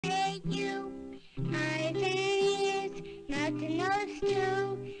the nose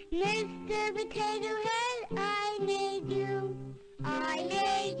too. Mr. Potato Head, I made you. I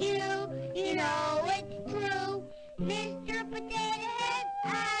made you, you know it's true. Mr. Potato Head,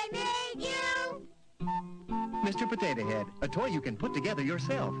 I made you. Mr. Potato Head, a toy you can put together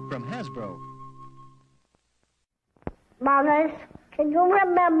yourself from Hasbro. Mothers, can you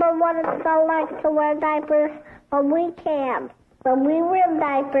remember what it felt like to wear diapers? Well, we can. When we were in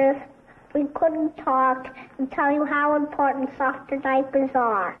diapers, we couldn't talk and tell you how important softer diapers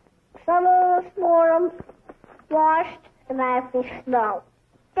are. Some of us wore them washed in icy snow.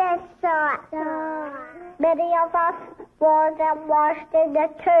 That's so. Many of us wore them washed in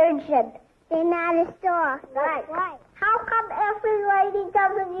detergent. They're not a store. Right. How come every lady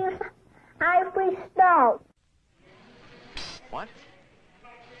doesn't use ivory snow? What?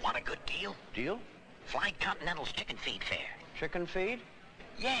 Want a good deal? Deal? Fly Continental's chicken feed fare. Chicken feed?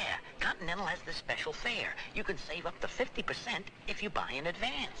 Yeah, Continental has this special fare. You can save up to 50% if you buy in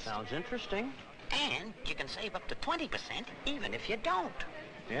advance. Sounds interesting. And you can save up to 20% even if you don't.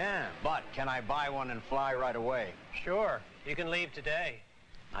 Yeah, but can I buy one and fly right away? Sure. You can leave today.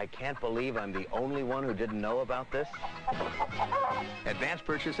 I can't believe I'm the only one who didn't know about this. Advance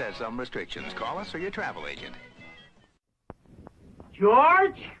purchase has some restrictions. Call us or your travel agent.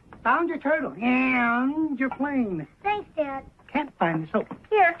 George, found your turtle and your plane. Thanks, Dad. Can't find the soap.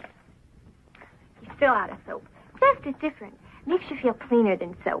 Here. You still out of soap. Zest is different. Makes you feel cleaner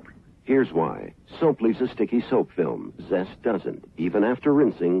than soap. Here's why. Soap leaves a sticky soap film. Zest doesn't. Even after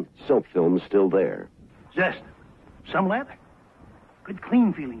rinsing, soap film's still there. Zest. Some lather. Good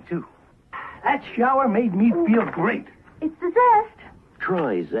clean feeling, too. That shower made me feel great. It's the Zest.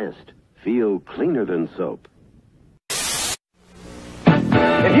 Try Zest. Feel cleaner than soap.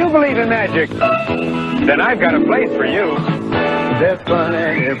 If you believe in magic, then I've got a place for you. There's fun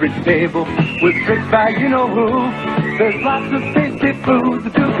at every table with tricks by you-know-who. There's lots of tasty food. The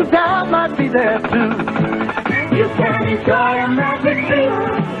Duke of Down might be there, too. You can enjoy a magic meal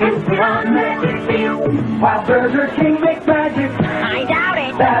and sit on magic feel while Burger King makes magic. I doubt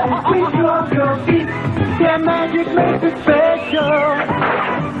it. That'll squeeze you off your feet. Yeah, magic makes it special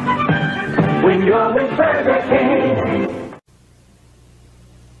when you're with Burger King.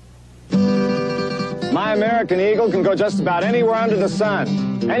 My American Eagle can go just about anywhere under the sun.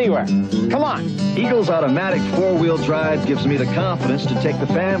 Anywhere. Come on. Eagle's automatic four-wheel drive gives me the confidence to take the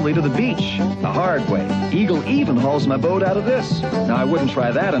family to the beach the hard way. Eagle even hauls my boat out of this. Now, I wouldn't try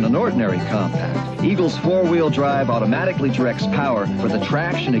that in an ordinary compact. Eagle's four-wheel drive automatically directs power for the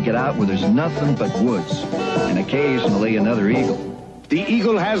traction to get out where there's nothing but woods, and occasionally another eagle. The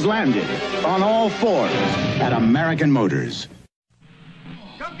Eagle has landed on all fours at American Motors.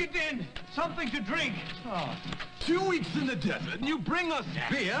 Come get in. Something to drink. 2 weeks in the desert and you bring us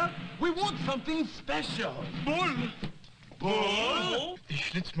beer? We want something special. Bull. Bull? The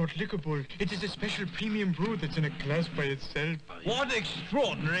Schlitzmott Liquor Bull. It is a special premium brew that's in a glass by itself. What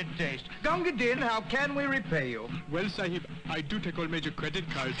extraordinary taste. Gungadin, how can we repay you? Well, Sahib, I do take all major credit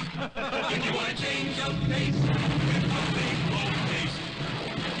cards. If you want to change of pace,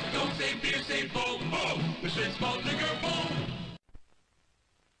 don't say beer, say bull. The Schlitzmott Liquor Bull.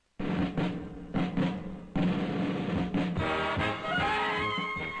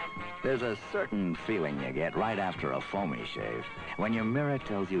 There's a certain feeling you get right after a foamy shave when your mirror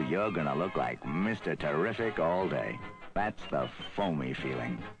tells you you're gonna look like Mr. Terrific all day. That's the foamy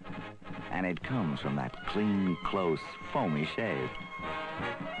feeling. And it comes from that clean, close, foamy shave.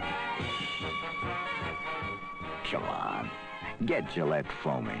 Come on, get Gillette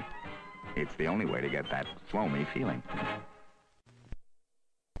Foamy. It's the only way to get that foamy feeling.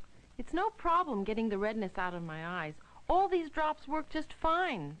 It's no problem getting the redness out of my eyes. All these drops work just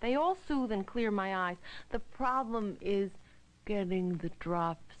fine. They all soothe and clear my eyes. The problem is getting the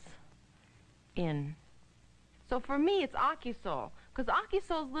drops in. So for me, it's Ocusol, because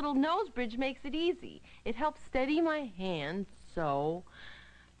Ocusol's little nose bridge makes it easy. It helps steady my hand, so,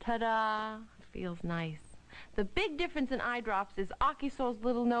 ta-da, feels nice. The big difference in eye drops is Ocusol's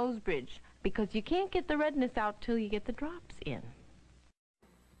little nose bridge, because you can't get the redness out till you get the drops in.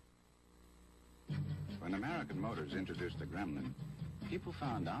 When American Motors introduced the Gremlin, people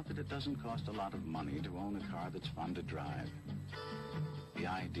found out that it doesn't cost a lot of money to own a car that's fun to drive. The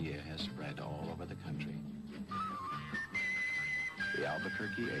idea has spread all over the country. The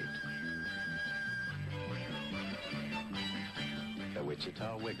Albuquerque 8. The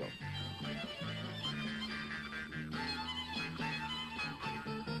Wichita Wiggle.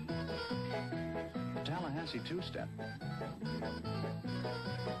 The Tallahassee Two-Step.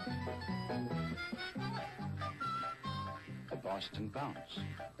 The Boston Bounce.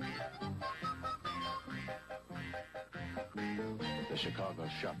 The Chicago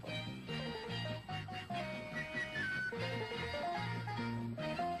Shuffle.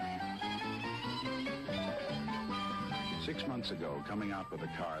 Six months ago, coming out with a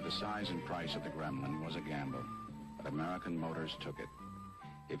car the size and price of the Gremlin was a gamble, but American Motors took it.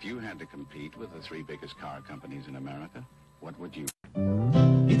 If you had to compete with the three biggest car companies in America, what would you?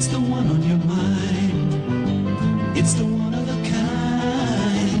 It's the one on your mind. It's the one of a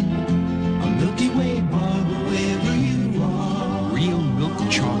kind. A Milky Way bar wherever you are. Real milk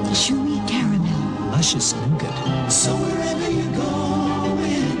chocolate. Chewy caramel. Luscious nougat. So wherever you're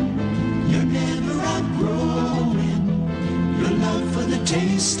going, you're never outgrowing your love for the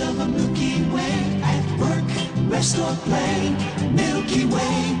taste of a Milky Way. At work, rest or play. Milky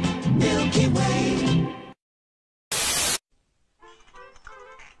Way, Milky Way.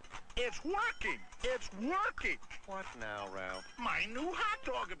 It's working! It's working! What now, Ralph? My new hot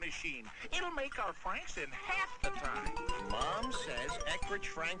dog machine. It'll make our Franks in half the time. Mom says Eckrich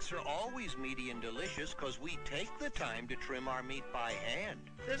Franks are always meaty and delicious because we take the time to trim our meat by hand.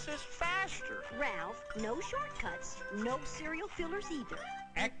 This is faster. Ralph, no shortcuts, no cereal fillers either.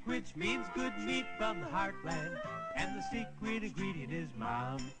 Eckrich means good meat from the heartland, and the secret ingredient is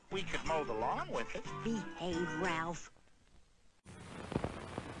Mom. We could mow the lawn with it. Behave, Ralph.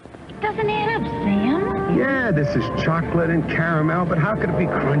 Doesn't add up, Sam. Yeah, this is chocolate and caramel, but how could it be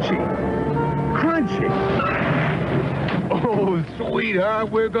crunchy? Crunchy! Oh, sweetheart,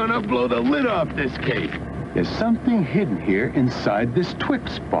 we're gonna blow the lid off this cake. There's something hidden here inside this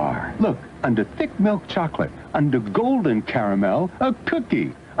Twix bar. Look, under thick milk chocolate, under golden caramel, a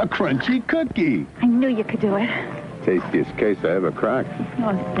cookie. A crunchy cookie. I knew you could do it. Tastiest case I ever cracked.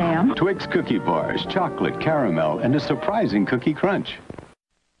 Oh, Sam. Twix cookie bars, chocolate, caramel, and a surprising cookie crunch.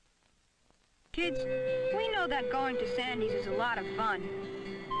 Kids, we know that going to Sandy's is a lot of fun.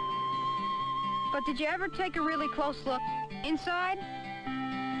 But did you ever take a really close look inside?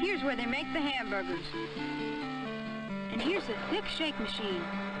 Here's where they make the hamburgers. And here's a thick shake machine.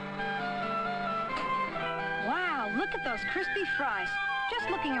 Wow, look at those crispy fries. Just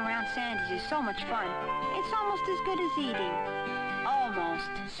looking around Sandy's is so much fun. It's almost as good as eating. Almost.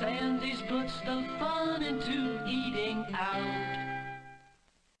 Sandy's puts the fun into eating out.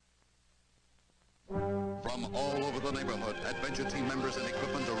 From all over the neighborhood, adventure team members and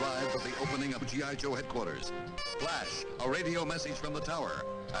equipment arrived at the opening of G.I. Joe headquarters. Flash, a radio message from the tower.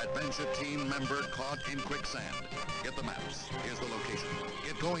 Adventure team member caught in quicksand. Get the maps. Here's the location.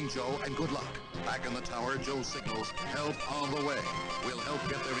 Get going, Joe, and good luck. Back in the tower, Joe signals, help on the way. We'll help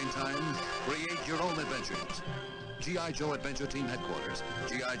get there in time. Create your own adventures. G.I. Joe Adventure Team Headquarters.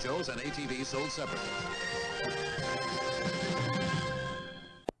 G.I. Joes and ATVs sold separately.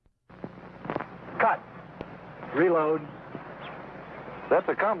 Cut. Reload. That's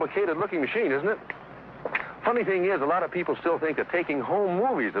a complicated-looking machine, isn't it? Funny thing is, a lot of people still think that taking home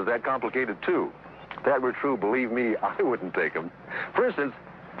movies is that complicated, too. If that were true, believe me, I wouldn't take them. For instance,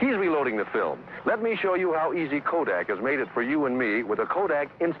 he's reloading the film. Let me show you how easy Kodak has made it for you and me with a Kodak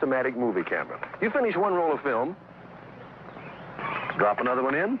Instamatic movie camera. You finish one roll of film, drop another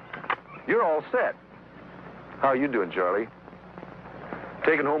one in, you're all set. How you doing, Charlie?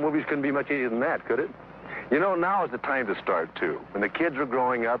 Taking home movies couldn't be much easier than that, could it? You know, now is the time to start, too. When the kids are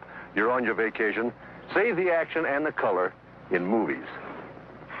growing up, you're on your vacation, save the action and the color in movies.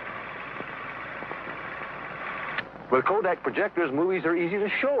 With Kodak projectors, movies are easy to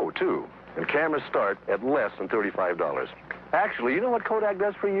show, too. And cameras start at less than $35. Actually, you know what Kodak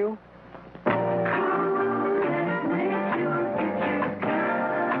does for you?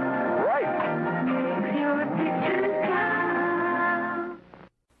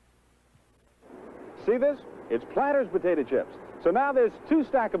 See this? It's Planters potato chips. So now there's two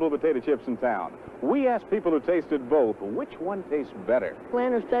stackable potato chips in town. We asked people who tasted both, which one tastes better?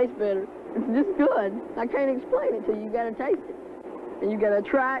 Planters taste better. It's just good. I can't explain it to you. You gotta taste it. And you gotta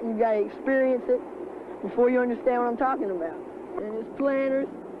try it, and you gotta experience it before you understand what I'm talking about. And it's Planters.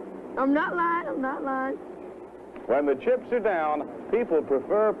 I'm not lying. When the chips are down, people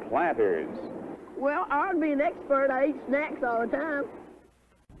prefer Planters. Well, I ought to be an expert. I eat snacks all the time.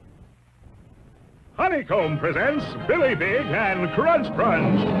 Honeycomb presents Billy Big and Crunch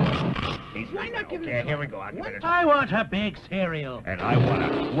Crunch. Okay, here we go. I want a big cereal. And I want a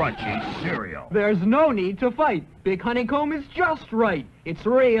crunchy cereal. There's no need to fight. Big Honeycomb is just right. It's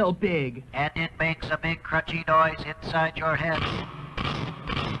real big. And it makes a big crunchy noise inside your head.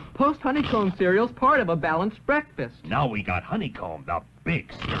 Post Honeycomb cereal's part of a balanced breakfast. Now we got Honeycomb, the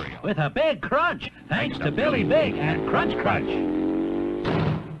big cereal. With a big crunch, thanks to Billy Big and Crunch Crunch.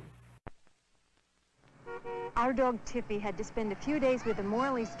 Our dog Tippy had to spend a few days with a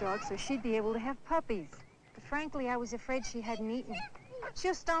Morley's dog so she'd be able to have puppies. But frankly, I was afraid she hadn't eaten.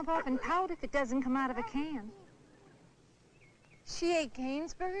 She'll stomp off and pout if it doesn't come out of a can. She ate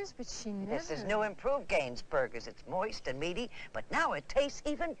Gaines burgers, but she never... This is new improved Gaines burgers. It's moist and meaty, but now it tastes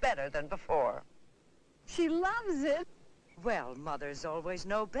even better than before. She loves it. Well, mothers always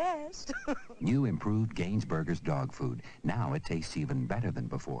know best. New improved Gaines Burgers dog food. Now it tastes even better than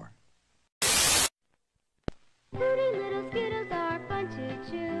before. Fruity little Skittles are fun to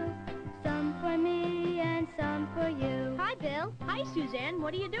chew. Some for me and some for you. Hi, Bill. Hi, Suzanne.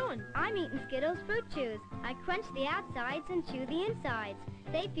 What are you doing? I'm eating Skittles Fruit Chews. I crunch the outsides and chew the insides.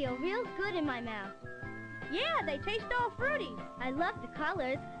 They feel real good in my mouth. Yeah, they taste all fruity. I love the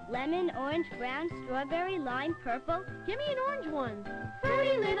colors. Lemon, orange, brown, strawberry, lime, purple. Give me an orange one.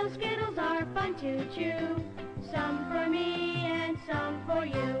 Fruity little Skittles are fun to chew. Some for me and some for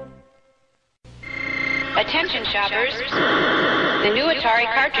you. Attention shoppers, the new Atari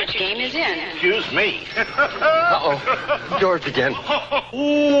cartridge game is in. Excuse me. Uh-oh, George again.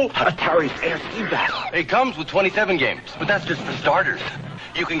 Ooh, Atari's ASC battle. It comes with 27 games, but that's just for starters.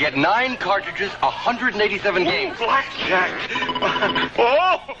 You can get 9 cartridges, 187 games. Blackjack.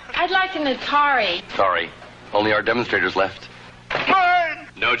 Oh! I'd like an Atari. Sorry, only our demonstrators left. Mine!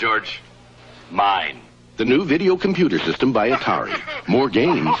 No, George. Mine. The new video computer system by Atari. More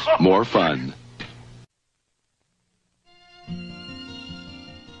games, more fun.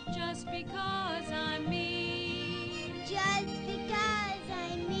 Just because I'm me. Just because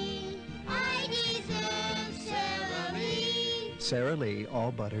I'm me, I deserve Sara Lee. Sara Lee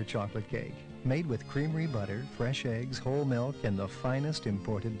all butter chocolate cake. Made with creamery butter, fresh eggs, whole milk, and the finest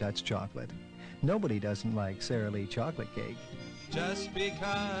imported Dutch chocolate. Nobody doesn't like Sara Lee chocolate cake. Just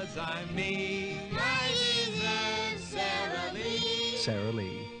because I'm me, I deserve Sara Lee. Sara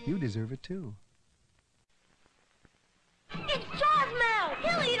Lee, you deserve it too. It's Charles.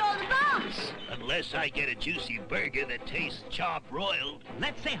 He'll eat all the box. Unless I get a juicy burger that tastes chop-broiled.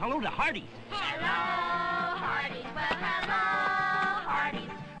 Let's say hello to Hardee's. Hello, Hardee's. Well, hello, Hardee's.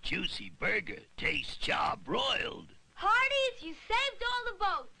 Juicy burger tastes chop-broiled. Hardee's, you saved all the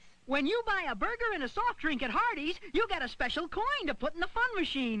votes. When you buy a burger and a soft drink at Hardee's, you get a special coin to put in the fun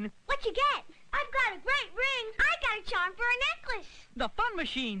machine. What you get? I've got a great ring. I got a charm for a necklace. The fun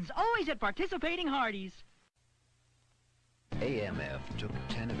machines, always at participating Hardee's. AMF took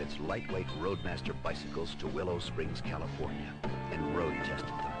 10 of its lightweight Roadmaster bicycles to Willow Springs, California, and road tested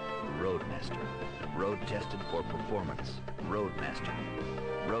them. Roadmaster. Road tested for performance. Roadmaster.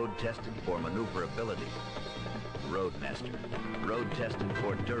 Road tested for maneuverability. Roadmaster. Road tested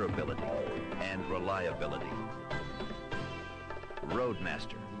for durability and reliability.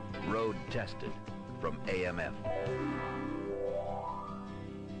 Roadmaster. Road tested from AMF.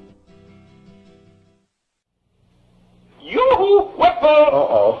 Yoo-hoo, whipper!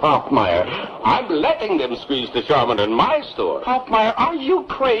 Uh-oh, Hoffmeyer. I'm letting them squeeze the Charmin in my store. Hoffmeyer, are you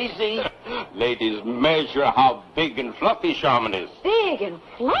crazy? Ladies, measure how big and fluffy Charmin is. Big and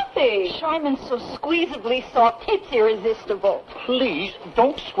fluffy. Charmin's so squeezably soft, it's irresistible. Please,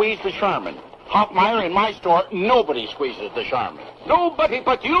 don't squeeze the Charmin. Hoffmeyer, in my store, nobody squeezes the Charmin. Nobody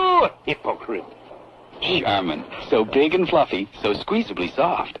but you, hypocrite. Charmin, so big and fluffy, so squeezably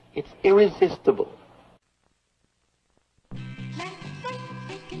soft. It's irresistible.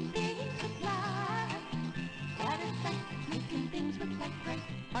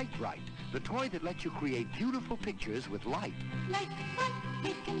 Light Right, the toy that lets you create beautiful pictures with light.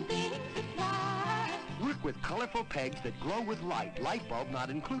 Work with colorful pegs that glow with light, light bulb not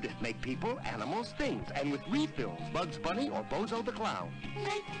included. Make people, animals, things, and with refills, Bugs Bunny or Bozo the Clown.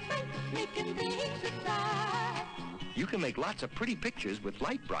 You can make lots of pretty pictures with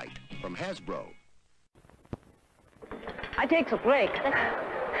Light Bright from Hasbro. I take a break.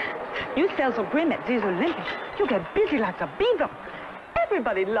 You sell some brim at these Olympics. You get busy like a beaver.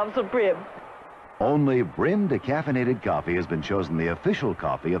 Everybody loves a brim. Only Brim decaffeinated coffee has been chosen the official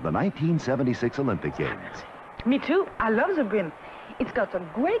coffee of the 1976 Olympic Games. Me too. I love the brim. It's got a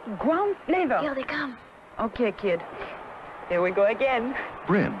great ground flavor. Here they come. Okay, kid. Here we go again.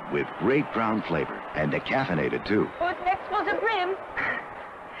 Brim with great ground flavor and decaffeinated too. What's next for the brim?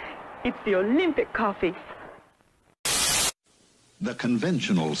 It's the Olympic coffee. The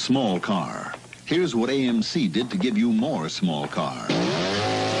conventional small car. Here's what AMC did to give you more small car.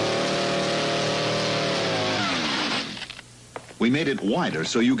 We made it wider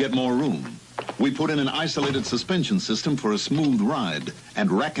so you get more room. We put in an isolated suspension system for a smooth ride and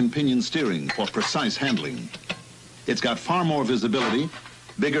rack and pinion steering for precise handling. It's got far more visibility,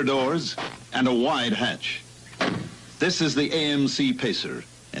 bigger doors, and a wide hatch. This is the AMC Pacer,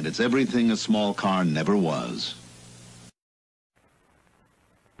 and it's everything a small car never was.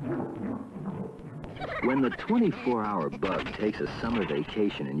 When the 24-hour bug takes a summer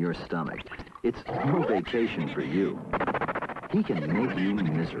vacation in your stomach, it's no vacation for you. He can make you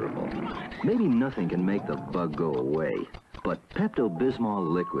miserable. Maybe nothing can make the bug go away, but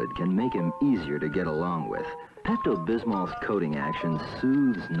Pepto-Bismol liquid can make him easier to get along with. Pepto-Bismol's coating action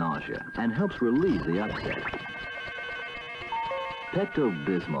soothes nausea and helps relieve the upset.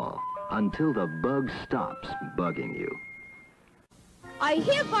 Pepto-Bismol, until the bug stops bugging you. I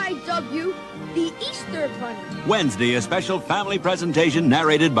hereby dub you the Easter Bunny. Wednesday, a special family presentation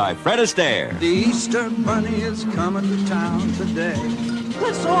narrated by Fred Astaire. The Easter Bunny is coming to town today.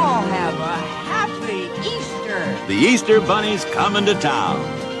 Let's all have a happy Easter. The Easter Bunny's coming to town.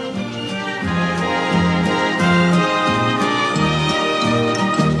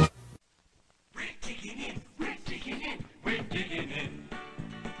 We're digging in, we're digging in, we're digging in.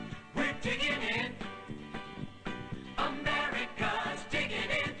 We're digging in. America's digging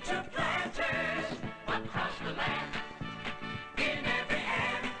into planters across the land, in every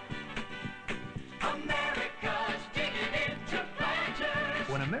hand. America's digging into planters.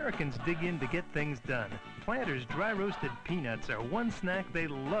 When Americans dig in to get things done, Planters dry roasted peanuts are one snack they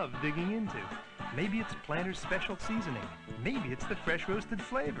love digging into. Maybe it's Planters special seasoning. Maybe it's the fresh roasted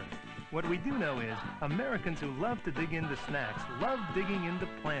flavor. What we do know is Americans who love to dig into snacks love digging into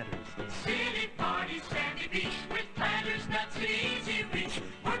Planters. City party.